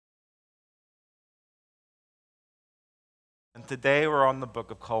Today we're on the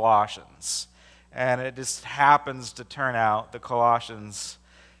book of Colossians. And it just happens to turn out that Colossians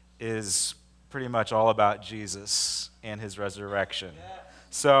is pretty much all about Jesus and his resurrection.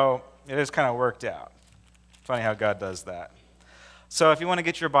 So it has kind of worked out. Funny how God does that. So if you want to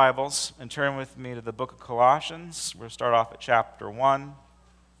get your Bibles and turn with me to the book of Colossians, we'll start off at chapter 1.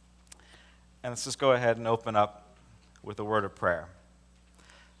 And let's just go ahead and open up with a word of prayer.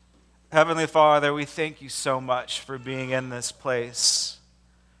 Heavenly Father, we thank you so much for being in this place.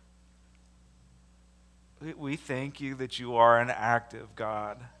 We thank you that you are an active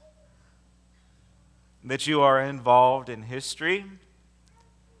God, that you are involved in history,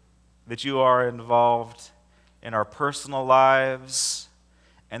 that you are involved in our personal lives,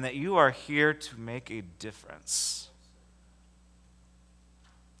 and that you are here to make a difference.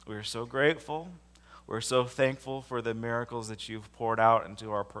 We are so grateful. We're so thankful for the miracles that you've poured out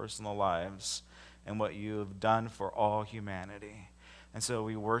into our personal lives and what you have done for all humanity. And so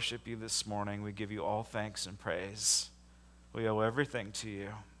we worship you this morning. We give you all thanks and praise. We owe everything to you.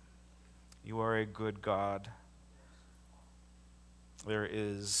 You are a good God. There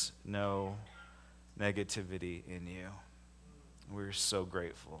is no negativity in you. We're so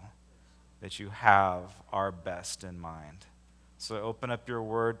grateful that you have our best in mind. So open up your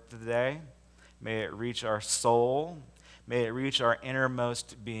word today. May it reach our soul. May it reach our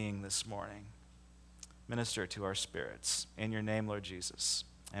innermost being this morning. Minister to our spirits. In your name, Lord Jesus.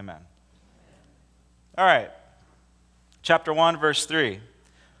 Amen. All right. Chapter 1, verse 3.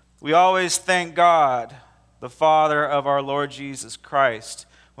 We always thank God, the Father of our Lord Jesus Christ,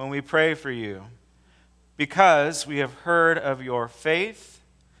 when we pray for you, because we have heard of your faith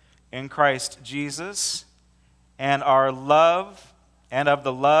in Christ Jesus and our love and of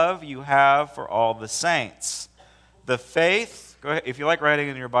the love you have for all the saints. The faith, go ahead, if you like writing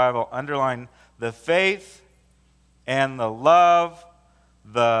in your Bible, underline the faith and the love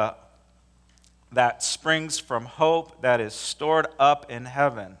that springs from hope that is stored up in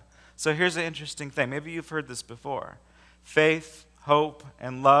heaven. So here's an interesting thing. Maybe you've heard this before. Faith, hope,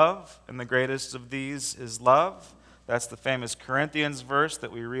 and love, and the greatest of these is love. That's the famous Corinthians verse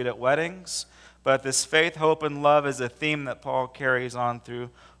that we read at weddings. But this faith, hope, and love is a theme that Paul carries on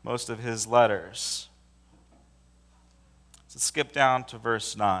through most of his letters. So skip down to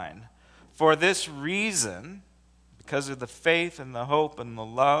verse 9. For this reason, because of the faith and the hope and the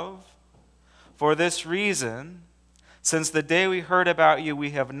love, for this reason, since the day we heard about you,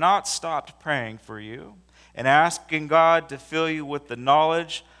 we have not stopped praying for you and asking God to fill you with the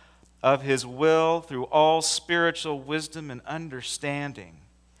knowledge of his will through all spiritual wisdom and understanding.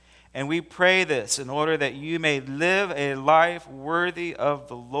 And we pray this in order that you may live a life worthy of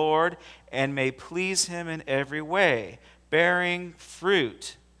the Lord and may please him in every way, bearing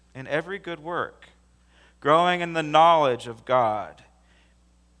fruit in every good work, growing in the knowledge of God,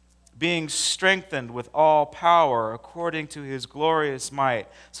 being strengthened with all power according to his glorious might,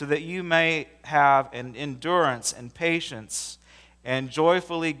 so that you may have an endurance and patience, and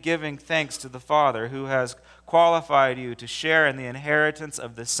joyfully giving thanks to the Father who has qualified you to share in the inheritance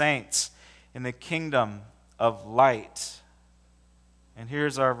of the saints in the kingdom of light. And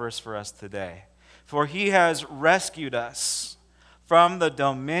here's our verse for us today. For he has rescued us from the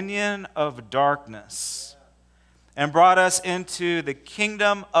dominion of darkness and brought us into the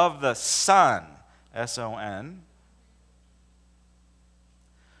kingdom of the Son, S-O-N,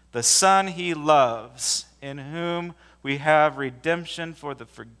 the Son he loves, in whom we have redemption for the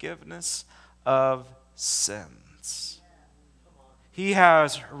forgiveness of sins. He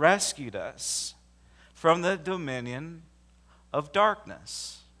has rescued us from the dominion of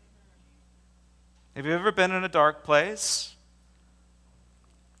darkness. Have you ever been in a dark place?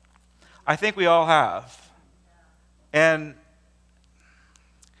 I think we all have. And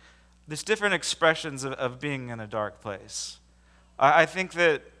there's different expressions of being in a dark place. I think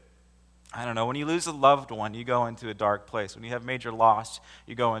that, I don't know, when you lose a loved one, you go into a dark place. When you have major loss,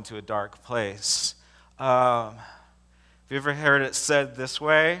 you go into a dark place. Have you ever heard it said this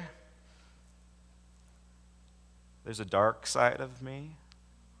way? There's a dark side of me.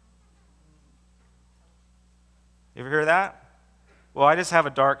 You ever hear that? Well, I just have a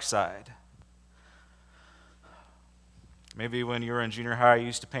dark side. Maybe when you were in junior high, you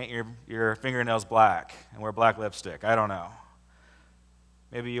used to paint your fingernails black and wear black lipstick. I don't know.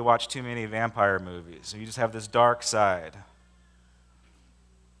 Maybe you watch too many vampire movies and you just have this dark side.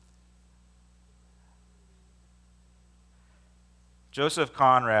 Joseph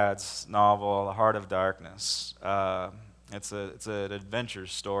Conrad's novel, The Heart of Darkness, it's an adventure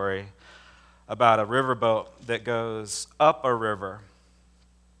story about a riverboat that goes up a river.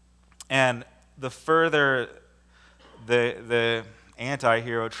 And the further the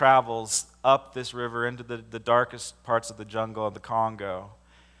anti-hero travels up this river into the darkest parts of the jungle of the Congo,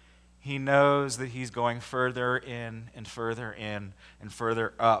 he knows that he's going further in and further in and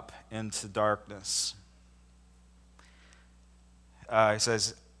further up into darkness. He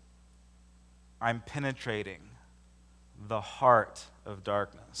says, I'm penetrating the heart of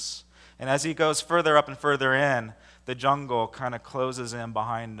darkness. And as he goes further up and further in, the jungle kind of closes in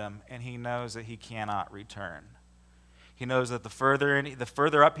behind him, and he knows that he cannot return. He knows that the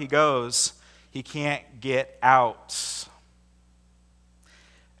further up he goes, he can't get out.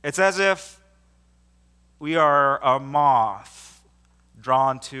 It's as if we are a moth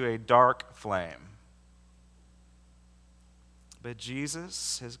drawn to a dark flame. But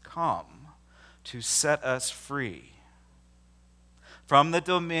Jesus has come to set us free from the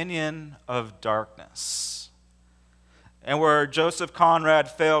dominion of darkness. And where Joseph Conrad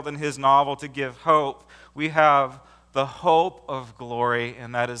failed in his novel to give hope, we have the hope of glory,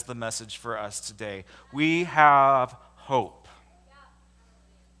 and that is the message for us today. We have hope.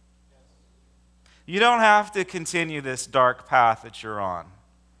 You don't have to continue this dark path that you're on.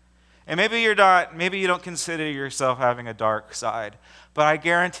 And maybe you don't consider yourself having a dark side, but I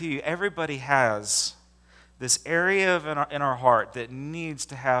guarantee you everybody has this area in our heart that needs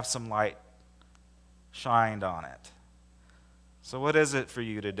to have some light shined on it. So what is it for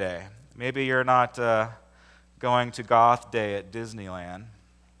you today? Maybe you're not going to Goth Day at Disneyland.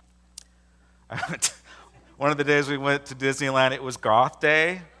 One of the days we went to Disneyland, it was Goth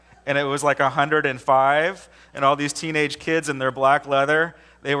Day, and it was like 105, and all these teenage kids in their black leather,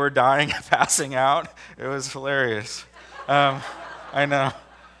 they were dying and passing out. It was hilarious. I know.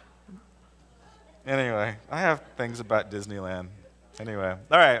 Anyway, I have things about Disneyland. Anyway,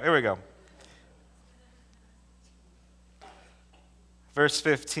 all right, here we go. Verse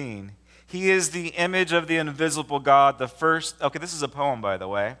 15. He is the image of the invisible God, the first. Okay, this is a poem, by the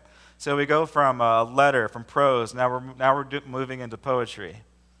way. So we go from a letter, from prose. Now we're moving into poetry.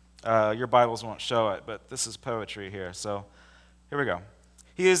 Your Bibles won't show it, but this is poetry here. So here we go.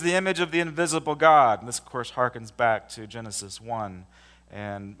 He is the image of the invisible God. And this, of course, harkens back to Genesis 1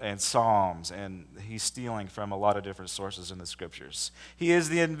 and Psalms, and he's stealing from a lot of different sources in the Scriptures. He is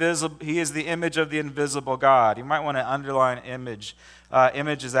the image of the invisible God. You might want to underline image.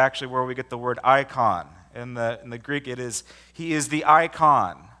 Image is actually where we get the word icon. In the Greek, he is the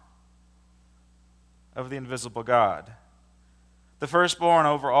icon of the invisible God. The firstborn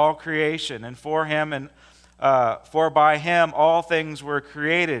over all creation, and for by him all things were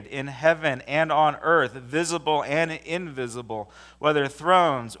created in heaven and on earth, visible and invisible, whether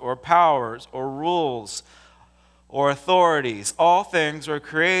thrones or powers or rules or authorities. All things were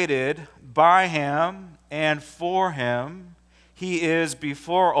created by him and for him. He is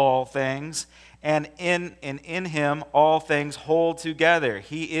before all things, and in him all things hold together.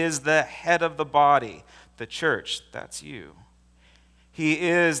 He is the head of the body, the church. That's you. He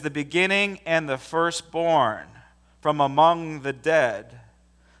is the beginning and the firstborn from among the dead,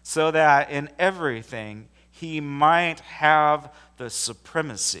 so that in everything he might have the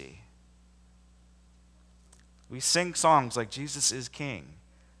supremacy. We sing songs like Jesus is King.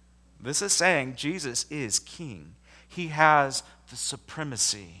 This is saying Jesus is King. He has the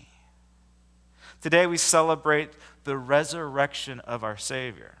supremacy. Today we celebrate the resurrection of our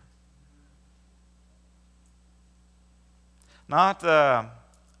Savior. Not our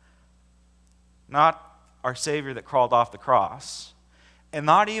Savior that crawled off the cross, and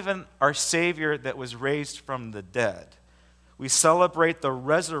not even our Savior that was raised from the dead. We celebrate the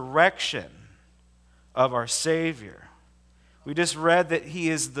resurrection of our Savior. We just read that he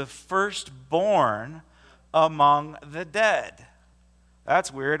is the firstborn among the dead.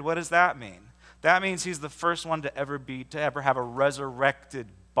 That's weird. What does that mean? That means he's the first one to ever have a resurrected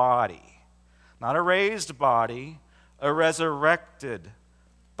body. Not a raised body, a resurrected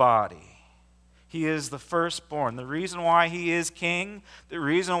body. He is the firstborn. The reason why he is king, the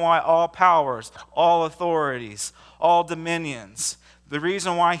reason why all powers, all authorities, all dominions, the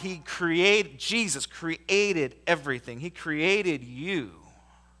reason why Jesus created everything. He created you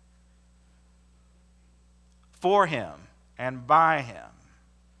for him and by him.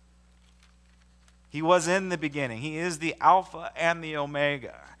 He was in the beginning. He is the Alpha and the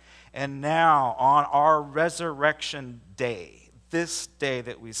Omega. And now, on our resurrection day, this day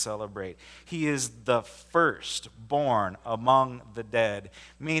that we celebrate, he is the firstborn among the dead,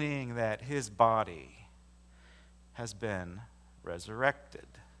 meaning that his body has been resurrected.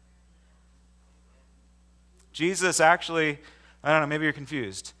 Jesus actually, I don't know, maybe you're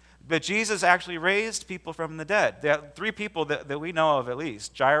confused. But Jesus actually raised people from the dead. There are three people that we know of at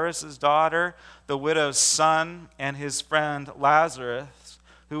least: Jairus' daughter, the widow's son, and his friend Lazarus,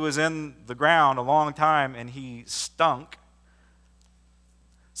 who was in the ground a long time and he stunk.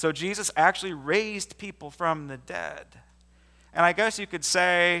 So Jesus actually raised people from the dead. And I guess you could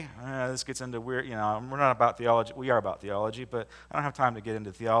say, this gets into weird, we're not about theology. We are about theology, but I don't have time to get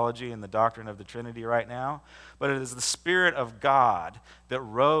into theology and the doctrine of the Trinity right now. But it is the Spirit of God that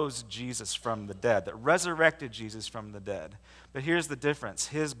rose Jesus from the dead, that resurrected Jesus from the dead. But here's the difference.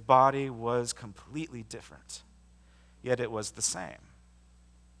 His body was completely different, yet it was the same.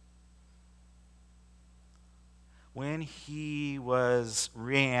 When he was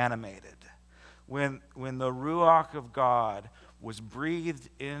reanimated, when the Ruach of God was breathed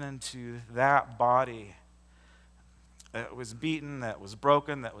into that body that was beaten, that was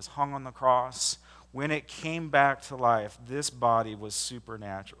broken, that was hung on the cross, when it came back to life, this body was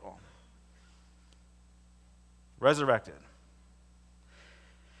supernatural. Resurrected.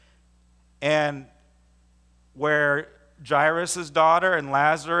 And where Jairus' daughter and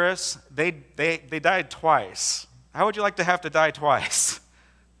Lazarus, they died twice. How would you like to have to die twice?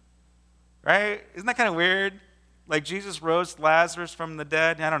 Right? Isn't that kind of weird? Like Jesus rose Lazarus from the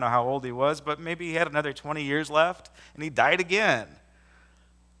dead. I don't know how old he was, but maybe he had another 20 years left, and he died again.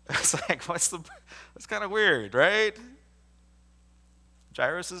 It's like, that's kind of weird, right?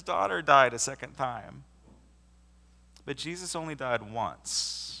 Jairus' daughter died a second time. But Jesus only died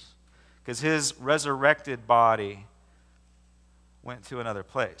once, because his resurrected body went to another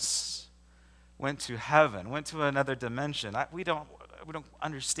place, went to heaven, went to another dimension. We don't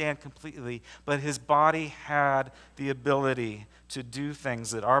understand completely, but his body had the ability to do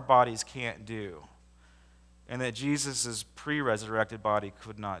things that our bodies can't do, and that Jesus' pre-resurrected body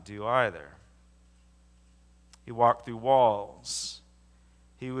could not do either. He walked through walls.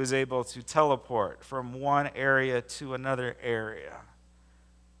 He was able to teleport from one area to another area.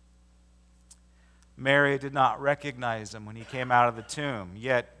 Mary did not recognize him when he came out of the tomb,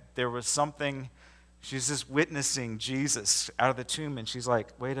 yet there was something. She's just witnessing Jesus out of the tomb, and she's like,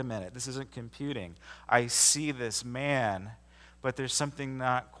 wait a minute, this isn't computing. I see this man, but there's something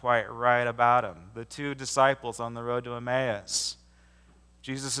not quite right about him. The two disciples on the road to Emmaus.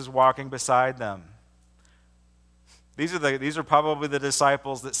 Jesus is walking beside them. These are probably the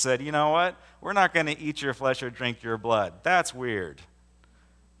disciples that said, you know what? We're not going to eat your flesh or drink your blood. That's weird.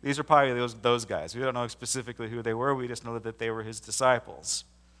 These are probably those guys. We don't know specifically who they were. We just know that they were his disciples.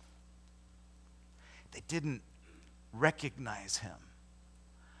 They didn't recognize him.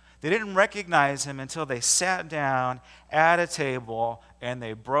 They didn't recognize him until they sat down at a table and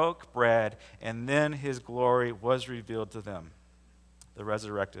they broke bread, and then his glory was revealed to them, the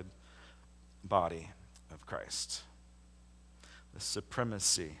resurrected body of Christ, the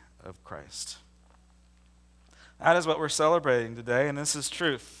supremacy of Christ. That is what we're celebrating today, and this is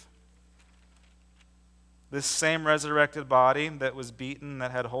truth. This same resurrected body that was beaten,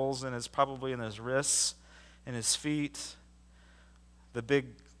 that had holes probably in his wrists, in his feet, the big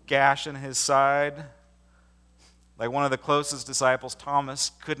gash in his side. Like one of the closest disciples,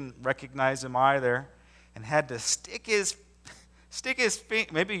 Thomas, couldn't recognize him either, and had to stick his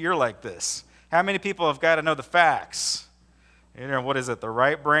finger. Maybe you're like this. How many people have got to know the facts? What is it, the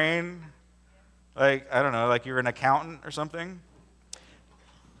right brain? Like, I don't know, like you're an accountant or something?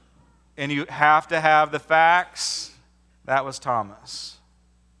 And you have to have the facts. That was Thomas.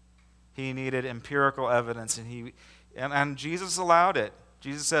 He needed empirical evidence, and Jesus allowed it.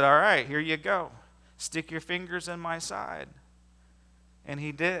 Jesus said, all right, here you go. Stick your fingers in my side. And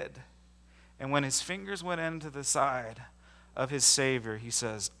he did. And when his fingers went into the side of his Savior, he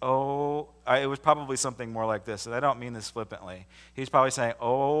says, it was probably something more like this, and I don't mean this flippantly. He's probably saying,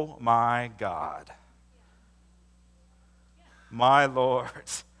 oh my God, my Lord,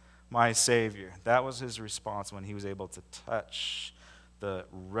 my Savior. That was his response when he was able to touch the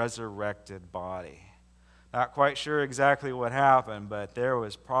resurrected body. Not quite sure exactly what happened, but there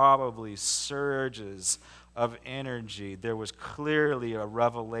was probably surges of energy. There was clearly a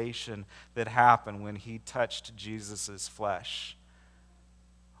revelation that happened when he touched Jesus' flesh.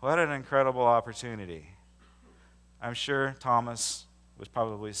 What an incredible opportunity. I'm sure Thomas was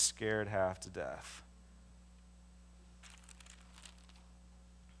probably scared half to death.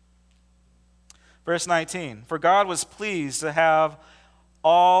 Verse 19, for God was pleased to have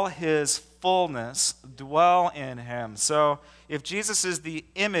all his fullness dwell in him. So if Jesus is the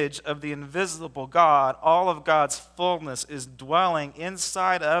image of the invisible God, all of God's fullness is dwelling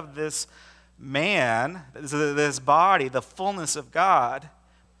inside of this man, this body, the fullness of God.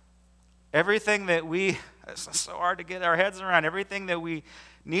 Everything that it's so hard to get our heads around, everything that we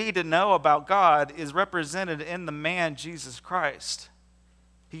need to know about God is represented in the man Jesus Christ.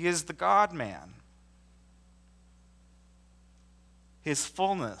 He is the God-man. His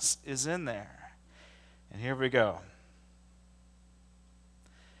fullness is in there. And here we go.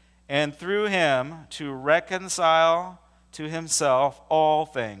 And through him to reconcile to himself all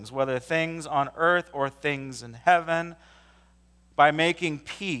things, whether things on earth or things in heaven, by making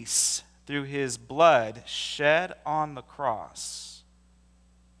peace through his blood shed on the cross.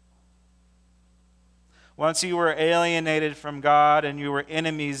 Once you were alienated from God and you were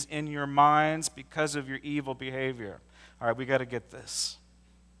enemies in your minds because of your evil behavior. All right, we got to get this.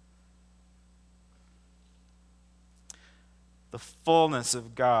 The fullness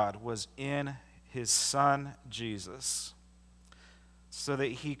of God was in his Son, Jesus, so that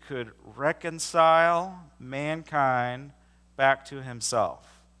he could reconcile mankind back to himself.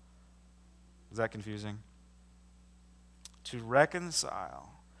 Is that confusing? To reconcile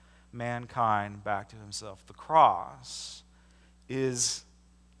mankind back to himself. The cross is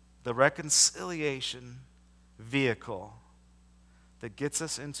the reconciliation vehicle that gets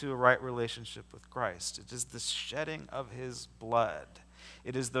us into a right relationship with Christ. It is the shedding of his blood.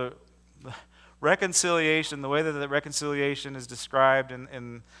 It is the reconciliation, the way that the reconciliation is described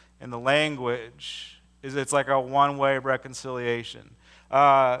in the language, is it's like a one-way reconciliation.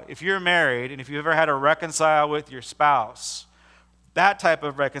 If you're married and if you've ever had to reconcile with your spouse, that type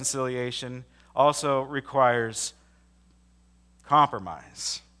of reconciliation also requires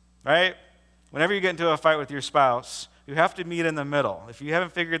compromise, right? Whenever you get into a fight with your spouse, you have to meet in the middle. If you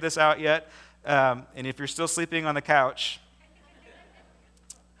haven't figured this out yet, and if you're still sleeping on the couch,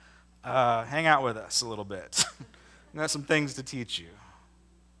 hang out with us a little bit. We've got some things to teach you.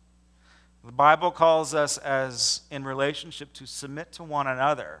 The Bible calls us as in relationship to submit to one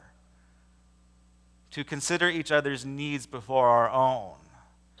another, to consider each other's needs before our own.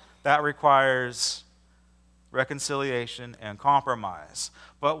 That requires reconciliation and compromise.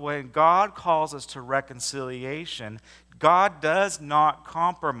 But when God calls us to reconciliation, God does not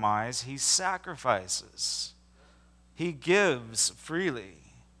compromise, he sacrifices. He gives freely.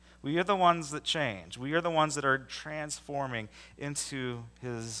 We are the ones that change. We are the ones that are transforming into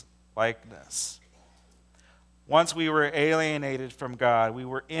his likeness. Once we were alienated from God, we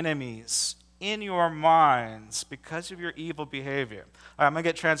were enemies in your minds because of your evil behavior. All right, I'm going to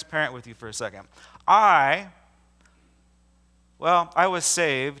get transparent with you for a second. I was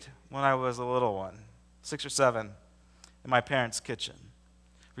saved when I was a little one, 6 or 7, in my parents' kitchen.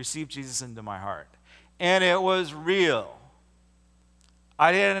 Received Jesus into my heart. And it was real.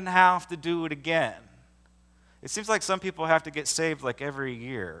 I didn't have to do it again. It seems like some people have to get saved like every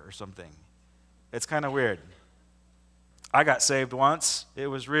year or something. It's kind of weird. I got saved once. It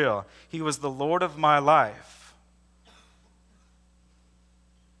was real. He was the Lord of my life.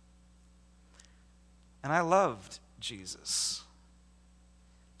 And I loved Jesus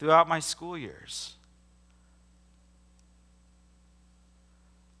throughout my school years.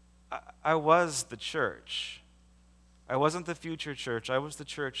 I was the church. I wasn't the future church. I was the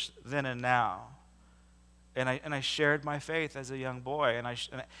church then and now. And I shared my faith as a young boy. And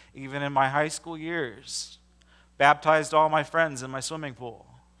even in my high school years, baptized all my friends in my swimming pool.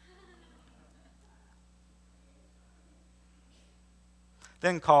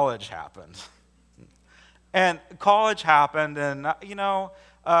 Then college happened. And college happened, and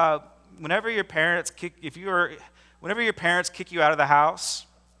whenever your parents kick you out of the house,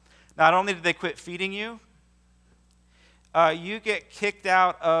 not only did they quit feeding you, you get kicked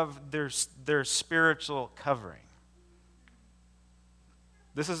out of their spiritual covering.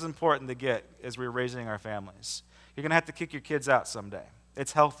 This is important to get as we're raising our families. You're going to have to kick your kids out someday.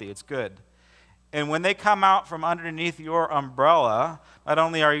 It's healthy. It's good. And when they come out from underneath your umbrella, not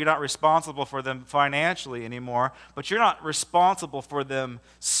only are you not responsible for them financially anymore, but you're not responsible for them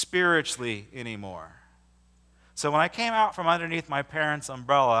spiritually anymore. So when I came out from underneath my parents'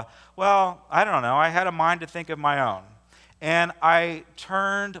 umbrella, I don't know. I had a mind to think of my own. And I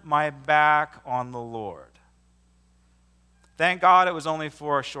turned my back on the Lord. Thank God it was only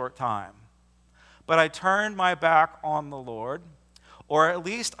for a short time. But I turned my back on the Lord, or at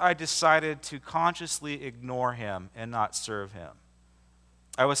least I decided to consciously ignore him and not serve him.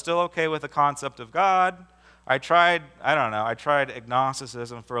 I was still okay with the concept of God. I tried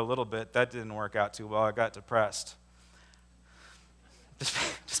agnosticism for a little bit. That didn't work out too well. I got depressed.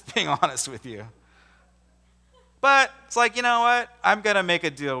 Just being honest with you. But it's like, you know what? I'm going to make a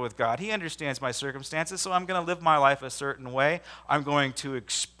deal with God. He understands my circumstances, so I'm going to live my life a certain way. I'm going to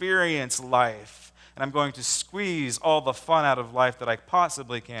experience life, and I'm going to squeeze all the fun out of life that I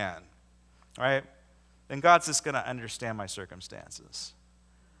possibly can. Right? Then God's just going to understand my circumstances.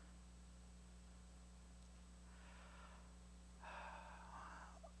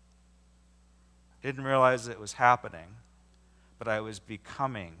 Didn't realize it was happening, but I was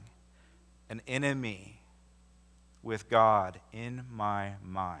becoming an enemy with God in my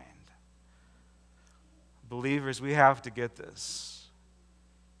mind. Believers, we have to get this.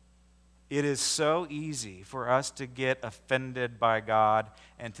 It is so easy for us to get offended by God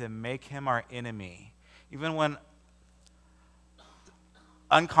and to make him our enemy, even when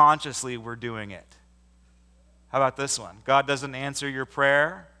unconsciously we're doing it. How about this one? God doesn't answer your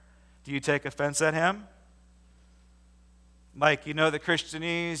prayer. Do you take offense at him? Like, you know the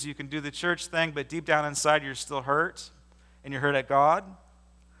Christianese, you can do the church thing, but deep down inside you're still hurt, and you're hurt at God.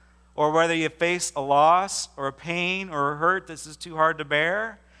 Or whether you face a loss or a pain or a hurt this is too hard to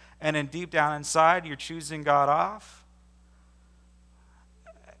bear, and then deep down inside you're choosing God off.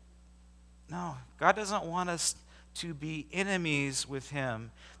 No, God doesn't want us to be enemies with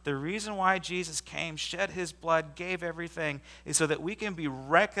him. The reason why Jesus came, shed his blood, gave everything, is so that we can be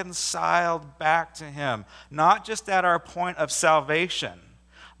reconciled back to him. Not just at our point of salvation,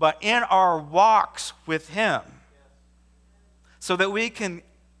 but in our walks with him. So that we can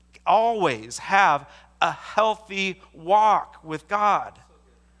always have a healthy walk with God.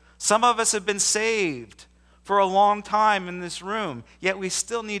 Some of us have been saved for a long time in this room, yet we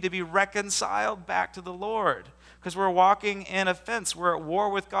still need to be reconciled back to the Lord. Because we're walking in offense. We're at war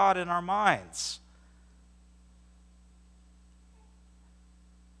with God in our minds.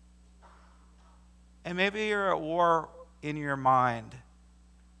 And maybe you're at war in your mind.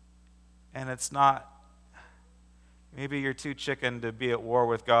 And it's not, maybe you're too chicken to be at war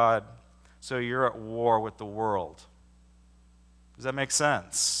with God, so you're at war with the world. Does that make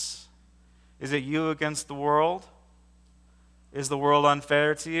sense? Is it you against the world? Is the world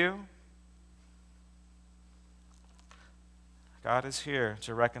unfair to you? God is here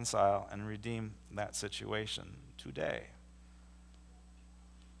to reconcile and redeem that situation today.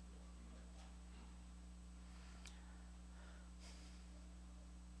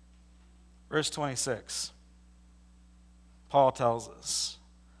 Verse 26, Paul tells us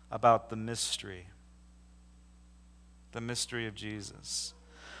about the mystery of Jesus.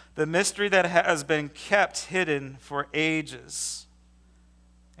 The mystery that has been kept hidden for ages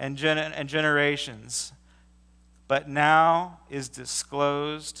and generations, but now is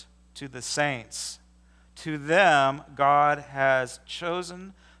disclosed to the saints. To them, God has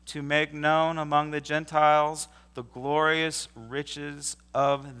chosen to make known among the Gentiles the glorious riches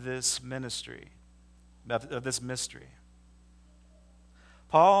of this ministry, of this mystery.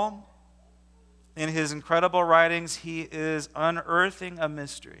 Paul, in his incredible writings, he is unearthing a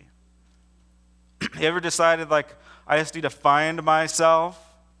mystery. You ever decided, like, I just need to find myself?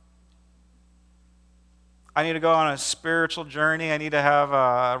 I need to go on a spiritual journey. I need to have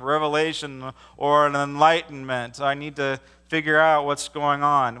a revelation or an enlightenment. I need to figure out what's going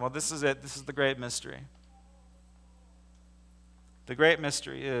on. Well, this is it. This is the great mystery. The great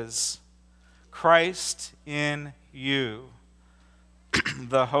mystery is Christ in you,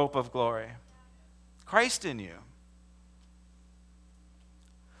 the hope of glory. Christ in you.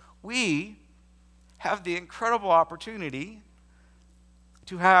 We have the incredible opportunity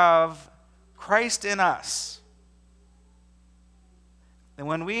to have Christ in us. And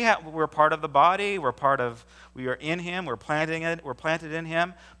when we're part of the body, we are in him, we're planted in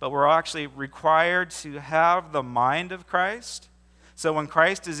him, but we're actually required to have the mind of Christ. So when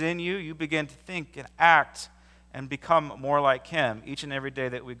Christ is in you, you begin to think and act and become more like him each and every day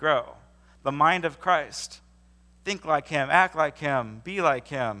that we grow. The mind of Christ. Think like him, act like him, be like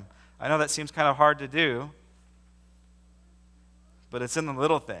him. I know that seems kind of hard to do, but it's in the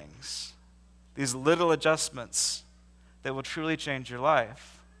little things. These little adjustments that will truly change your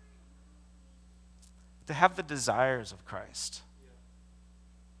life. To have the desires of Christ.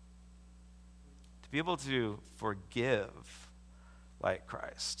 To be able to forgive like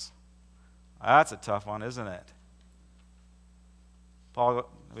Christ. That's a tough one, isn't it? Paul,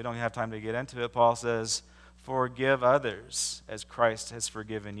 we don't have time to get into it. Paul says, forgive others as Christ has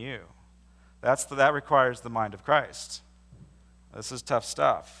forgiven you. That requires the mind of Christ. This is tough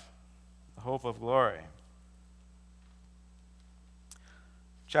stuff. The hope of glory.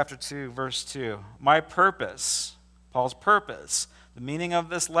 Chapter 2, verse 2. My purpose, Paul's purpose, the meaning of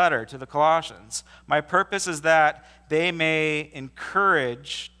this letter to the Colossians, my purpose is that they may be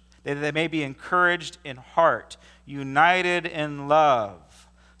encouraged in heart, united in love,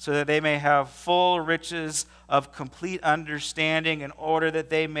 so that they may have full riches of complete understanding, in order that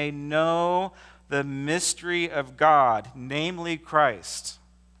they may know the mystery of God, namely Christ.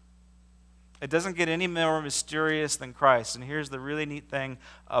 It doesn't get any more mysterious than Christ. And here's the really neat thing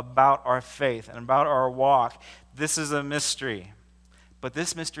about our faith and about our walk. This is a mystery, but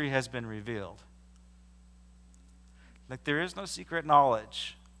this mystery has been revealed. Like, there is no secret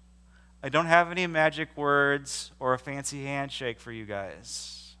knowledge. I don't have any magic words or a fancy handshake for you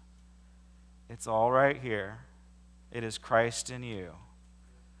guys. It's all right here. It is Christ in you.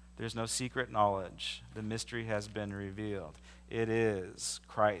 There's no secret knowledge. The mystery has been revealed. It is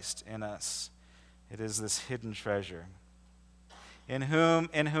Christ in us. It is this hidden treasure. In whom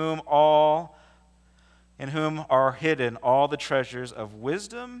are hidden all the treasures of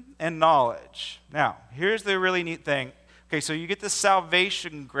wisdom and knowledge. Now, here's the really neat thing. Okay, so you get this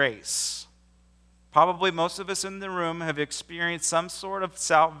salvation grace. Probably most of us in the room have experienced some sort of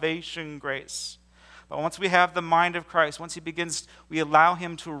salvation grace. But once we have the mind of Christ, we allow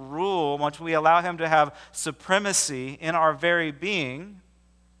him to rule, once we allow him to have supremacy in our very being,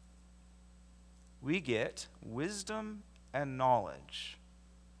 we get wisdom and knowledge.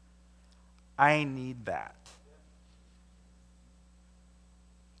 I need that.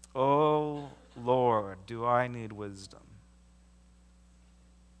 Oh, Lord, do I need wisdom?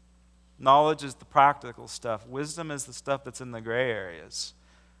 Knowledge is the practical stuff. Wisdom is the stuff that's in the gray areas.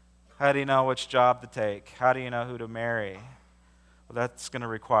 How do you know which job to take? How do you know who to marry? Well, that's going to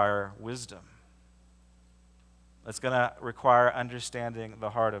require wisdom. That's going to require understanding the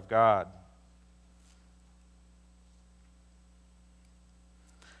heart of God.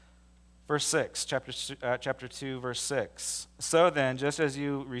 Verse 6, chapter 2, verse 6. So then, just as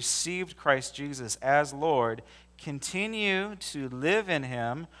you received Christ Jesus as Lord, continue to live in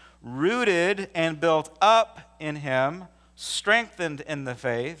him, rooted and built up in him, strengthened in the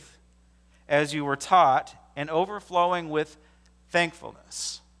faith, as you were taught, and overflowing with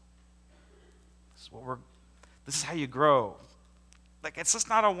thankfulness. This is how you grow. Like, it's just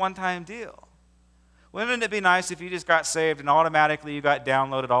not a one-time deal. Wouldn't it be nice if you just got saved and automatically you got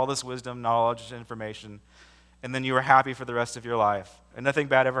downloaded all this wisdom, knowledge, information, and then you were happy for the rest of your life, and nothing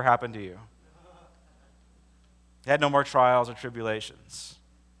bad ever happened to you? You had no more trials or tribulations.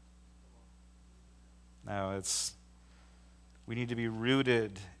 No, we need to be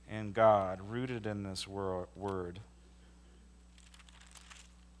rooted in God, rooted in this word.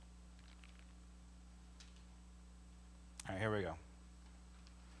 All right, here we go.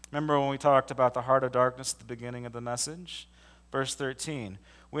 Remember when we talked about the heart of darkness at the beginning of the message? Verse 13.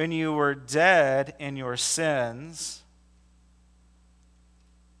 When you were dead in your sins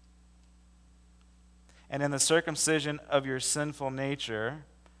and in the circumcision of your sinful nature,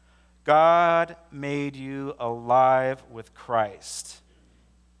 God made you alive with Christ.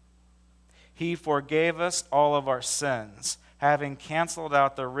 He forgave us all of our sins, having canceled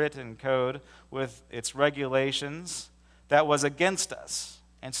out the written code with its regulations that was against us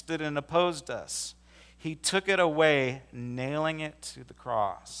and stood and opposed us. He took it away, nailing it to the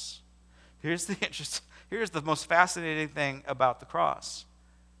cross. Here's the most fascinating thing about the cross.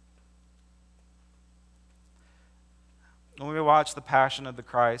 When we watch The Passion of the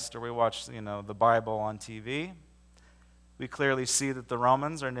Christ, or we watch, the Bible on TV, we clearly see that the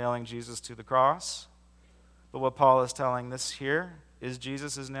Romans are nailing Jesus to the cross. But what Paul is telling us here is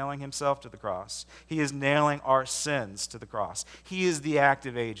Jesus is nailing himself to the cross. He is nailing our sins to the cross. He is the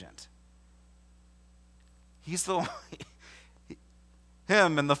active agent.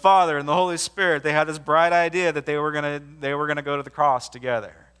 Him and the Father and the Holy Spirit, they had this bright idea that they were going to go to the cross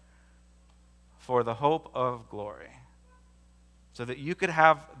together for the hope of glory, so that you could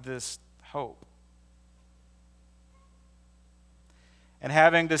have this hope. And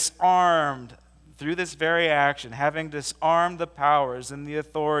having disarmed, through this very action, having disarmed the powers and the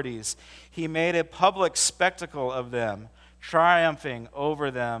authorities, he made a public spectacle of them, triumphing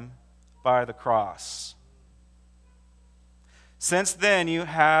over them by the cross. Since then you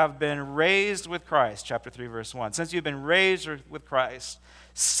have been raised with Christ, chapter 3, verse 1. Since you've been raised with Christ,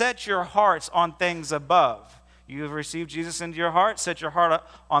 set your hearts on things above. You have received Jesus into your heart, set your heart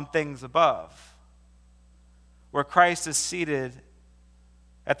on things above, where Christ is seated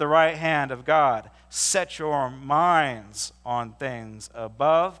at the right hand of God. Set your minds on things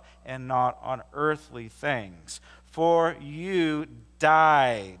above and not on earthly things. For you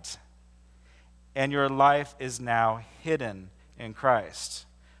died, and your life is now hidden in Christ.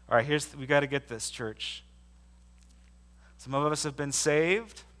 All right, we got to get this, church. Some of us have been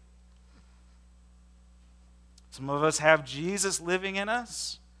saved. Some of us have Jesus living in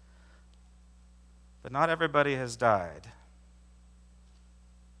us. But not everybody has died.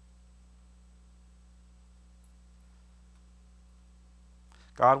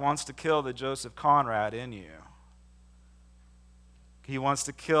 God wants to kill the Joseph Conrad in you. He wants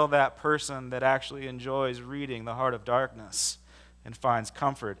to kill that person that actually enjoys reading the heart of darkness and finds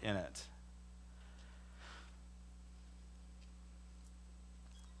comfort in it.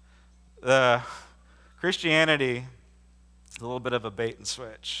 Christianity a little bit of a bait and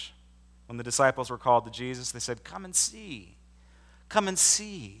switch. When the disciples were called to Jesus, they said, "Come and see. Come and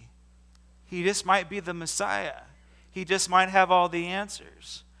see. He just might be the Messiah. He just might have all the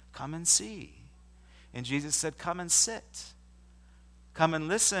answers. Come and see." And Jesus said, "Come and sit. Come and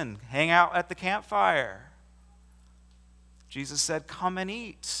listen. Hang out at the campfire." Jesus said, "Come and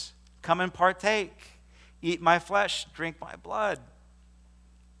eat. Come and partake. Eat my flesh, drink my blood.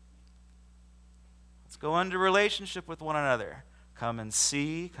 Let's go into relationship with one another. Come and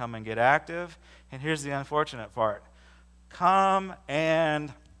see, come and get active." And here's the unfortunate part. Come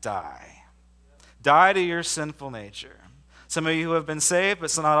and die. Die to your sinful nature. Some of you who have been saved,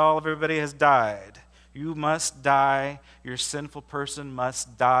 but not all of everybody has died. You must die. Your sinful person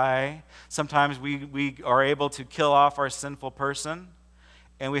must die. Sometimes we are able to kill off our sinful person,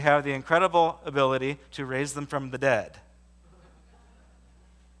 and we have the incredible ability to raise them from the dead.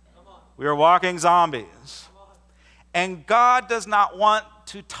 We are walking zombies. And God does not want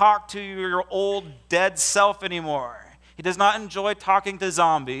to talk to your old dead self anymore. He does not enjoy talking to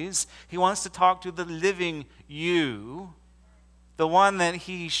zombies. He wants to talk to the living you, the one that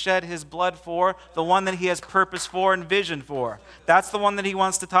he shed his blood for, the one that he has purpose for and vision for. That's the one that he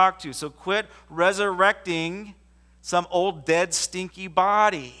wants to talk to. So quit resurrecting some old dead stinky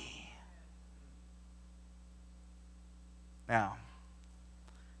body. Now,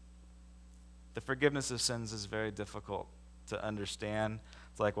 the forgiveness of sins is very difficult to understand.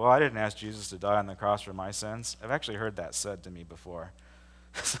 It's like, well, I didn't ask Jesus to die on the cross for my sins. I've actually heard that said to me before.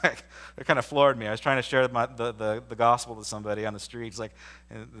 It's like, it kind of floored me. I was trying to share the gospel to somebody on the streets. Like,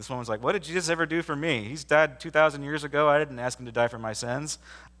 and this woman's like, "What did Jesus ever do for me? He's died 2,000 years ago. I didn't ask him to die for my sins."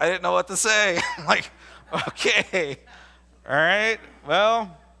 I didn't know what to say. I'm like, okay, all right,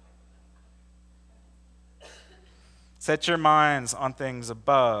 well, set your minds on things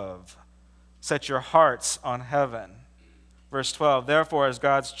above. Set your hearts on heaven. Verse 12, "Therefore, as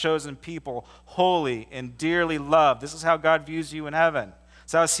God's chosen people, holy and dearly loved." This is how God views you in heaven.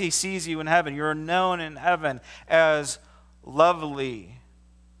 It's how he sees you in heaven. You're known in heaven as lovely,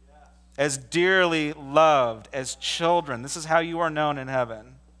 as dearly loved, as children. This is how you are known in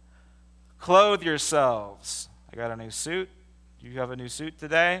heaven. "Clothe yourselves." I got a new suit. You have a new suit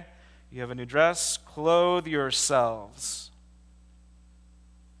today. You have a new dress. Clothe yourselves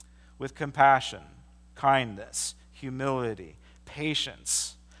with compassion, kindness, humility,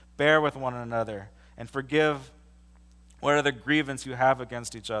 patience. Bear with one another and forgive whatever grievance you have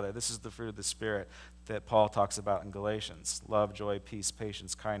against each other. This is the fruit of the Spirit that Paul talks about in Galatians. Love, joy, peace,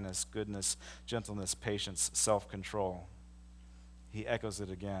 patience, kindness, goodness, gentleness, patience, self-control. He echoes it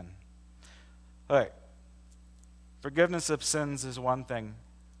again. All right. Forgiveness of sins is one thing.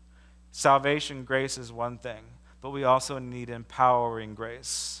 Salvation, grace is one thing. But we also need empowering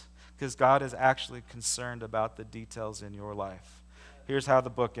grace, because God is actually concerned about the details in your life. Here's how the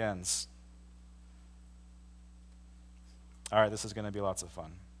book ends. All right, this is going to be lots of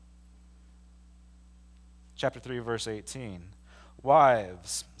fun. Chapter 3, verse 18.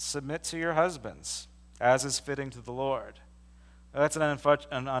 "Wives, submit to your husbands, as is fitting to the Lord." That's an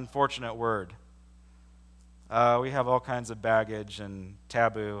unfortunate word. We have all kinds of baggage and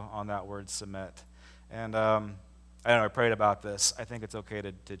taboo on that word, submit. And I don't know, I prayed about this. I think it's okay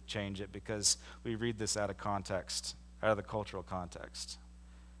to change it, because we read this out of context, out of the cultural context.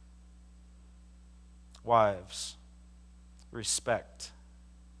 Wives, respect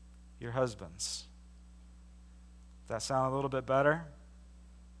your husbands. Does that sound a little bit better?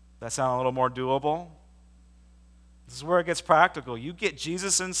 Does that sound a little more doable? This is where it gets practical. You get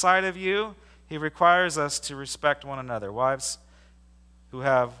Jesus inside of you, he requires us to respect one another. Wives who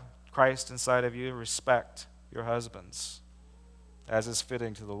have Christ inside of you, respect your husbands, as is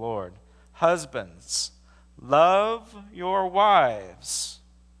fitting to the Lord. Husbands, love your wives,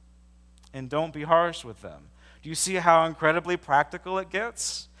 and don't be harsh with them. Do you see how incredibly practical it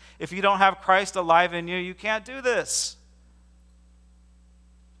gets? If you don't have Christ alive in you, you can't do this.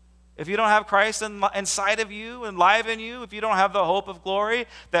 If you don't have Christ inside of you and live in you, if you don't have the hope of glory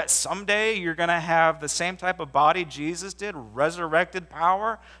that someday you're going to have the same type of body Jesus did, resurrected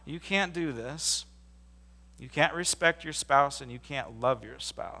power, you can't do this. You can't respect your spouse, and you can't love your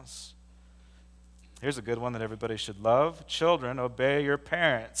spouse. Here's a good one that everybody should love. Children, obey your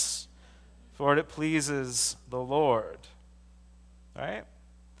parents, for it pleases the Lord. Right?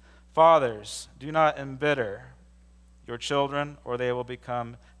 Fathers, do not embitter your children, or they will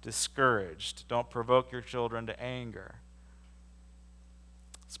become discouraged. Don't provoke your children to anger.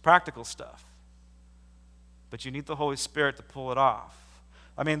 It's practical stuff, but you need the Holy Spirit to pull it off.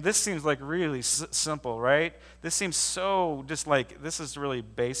 I mean, this seems like really simple, right? This seems so just like, this is really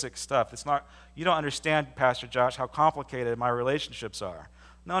basic stuff. It's not, you don't understand, Pastor Josh, how complicated my relationships are.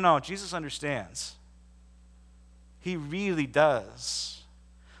 No, Jesus understands. He really does.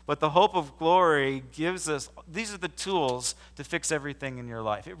 But the hope of glory gives us, these are the tools to fix everything in your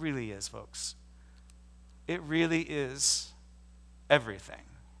life. It really is, folks. It really is everything.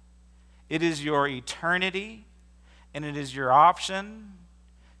 It is your eternity, and it is your option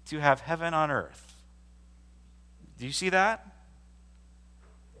to have heaven on earth. Do you see that?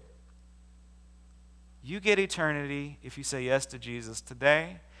 You get eternity if you say yes to Jesus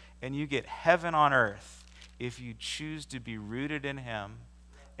today, and you get heaven on earth if you choose to be rooted in him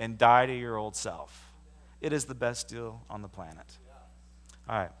and die to your old self. It is the best deal on the planet.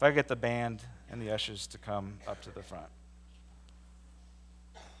 All right, if I get the band and the ushers to come up to the front.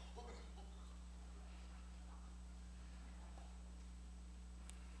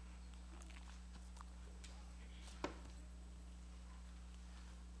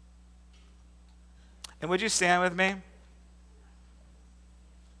 And would you stand with me?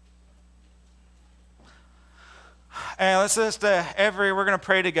 And let's just, we're going to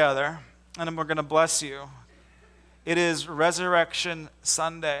pray together, and then we're going to bless you. It is Resurrection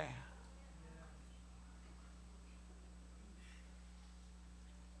Sunday.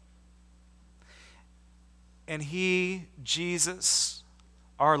 And he, Jesus,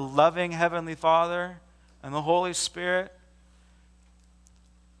 our loving Heavenly Father, and the Holy Spirit,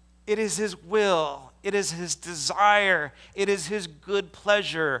 it is his will, it is his desire, it is his good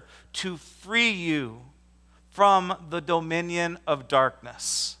pleasure to free you from the dominion of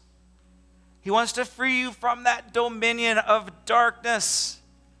darkness. He wants to free you from that dominion of darkness.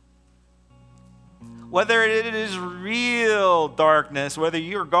 Whether it is real darkness, whether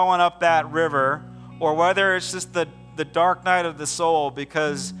you're going up that river, or whether it's just the dark night of the soul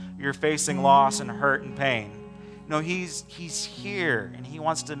because you're facing loss and hurt and pain. No, he's here, and he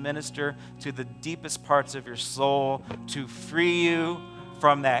wants to minister to the deepest parts of your soul to free you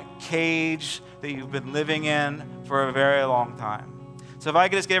from that cage that you've been living in for a very long time. So if I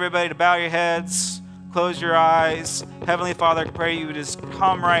could just get everybody to bow your heads, close your eyes. Heavenly Father, I pray you would just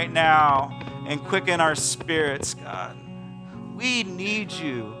come right now and quicken our spirits, God. We need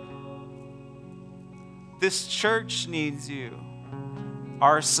you. This church needs you.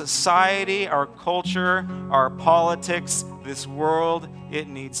 Our society, our culture, our politics, this world, it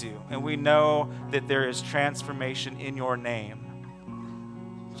needs you. And we know that there is transformation in your name.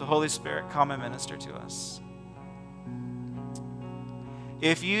 So Holy Spirit, come and minister to us.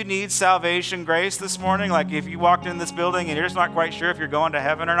 If you need salvation grace this morning, like if you walked in this building and you're just not quite sure if you're going to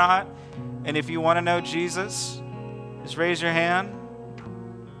heaven or not, and if you want to know Jesus, just raise your hand.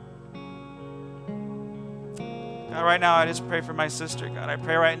 God, right now I just pray for my sister, God. I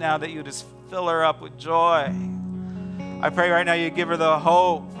pray right now that you just fill her up with joy. I pray right now you give her the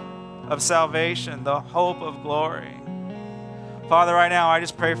hope of salvation, the hope of glory. Father, right now I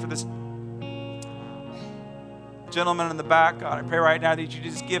just pray for this gentleman in the back, God. I pray right now that you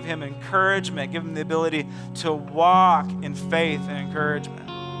just give him encouragement, give him the ability to walk in faith and encouragement.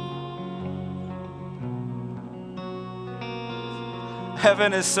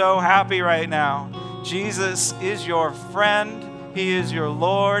 Heaven is so happy right now. Jesus is your friend. He is your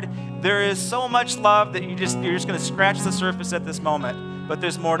Lord. There is so much love that you're just going to scratch the surface at this moment, but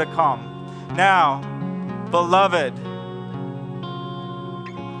there's more to come. Now, beloved,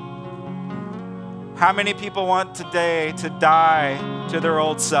 how many people want today to die to their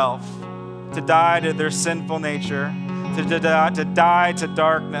old self, to die to their sinful nature, to die to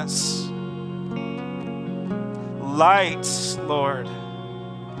darkness? Light, Lord.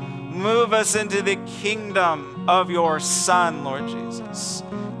 Move us into the kingdom of your Son, Lord Jesus.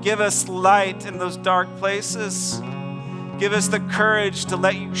 Give us light in those dark places. Give us the courage to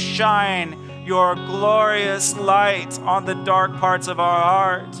let you shine your glorious light on the dark parts of our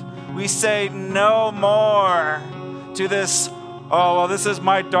heart. We say no more to this, oh, well, this is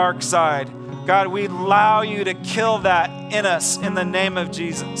my dark side. God, we allow you to kill that in us in the name of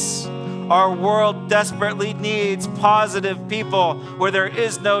Jesus. Our world desperately needs positive people where there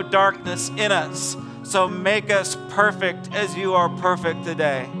is no darkness in us. So make us perfect as you are perfect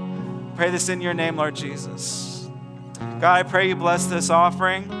today. Pray this in your name, Lord Jesus. God, I pray you bless this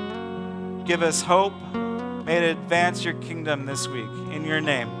offering. Give us hope. May it advance your kingdom this week. In your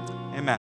name, amen.